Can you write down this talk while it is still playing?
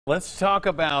Let's talk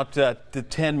about the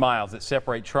 10 miles that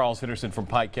separate Charles Henderson from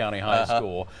Pike County High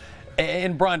School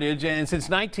in Brundage. And since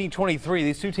 1923,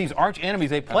 these two teams, arch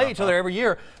enemies, they play each other every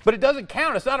year, but it doesn't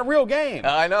count. It's not a real game.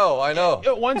 I know.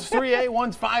 One's 3A,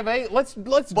 one's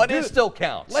 5A. But it still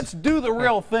counts. Let's do the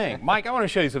real thing. Mike, I want to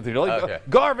show you something. Okay.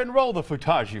 Garvin, roll the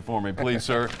footage for me, please,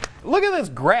 sir. Look at this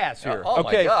grass here. Oh,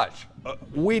 okay. my gosh.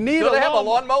 We need Do they have a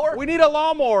lawnmower? We need a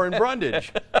lawnmower in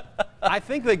Brundage. I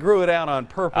think they grew it out on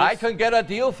purpose. I could get a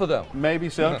deal for them. Maybe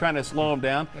so, trying to slow them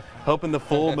down. Hoping the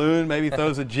full moon maybe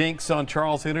throws a jinx on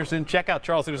Charles Henderson. Check out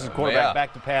Charles Henderson's quarterback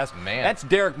back to pass. Man. That's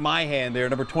Derek Myhan there,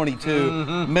 number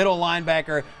 22, middle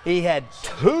linebacker. He had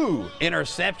 2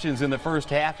 interceptions in the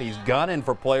first half. He's gunning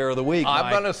for player of the week.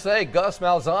 I'm going to say Gus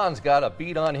Malzahn's got a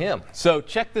beat on him. So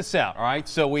check this out, all right?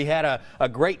 So we had a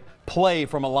great play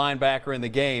from a linebacker in the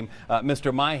game,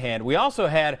 Mr. Myhan. We also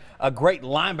had a great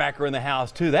linebacker in the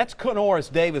house, too. That's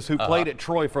Kenoris Davis, who played at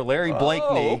Troy for Larry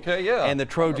Blakeney and the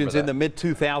Trojans in the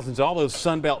mid-2000s, all those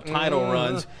Sun Belt title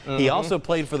runs. He also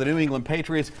played for the New England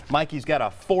Patriots. Mikey's got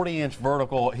a 40-inch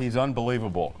vertical. He's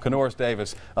unbelievable. Kenoris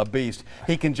Davis, a beast.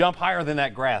 He can jump higher than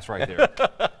that grass right there.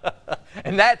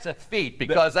 And that's a feat,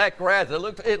 because that grass,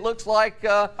 it looks like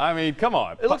I mean, come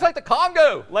on. It looks like the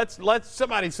Congo. Let's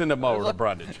somebody send a mower to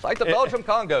Brundage. It's like the Belgium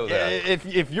Congo there.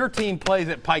 If your team plays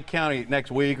at Pike County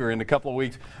next week or in a couple of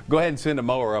weeks, go ahead and send a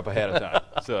mower up ahead of time.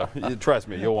 So trust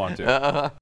me, you'll want to.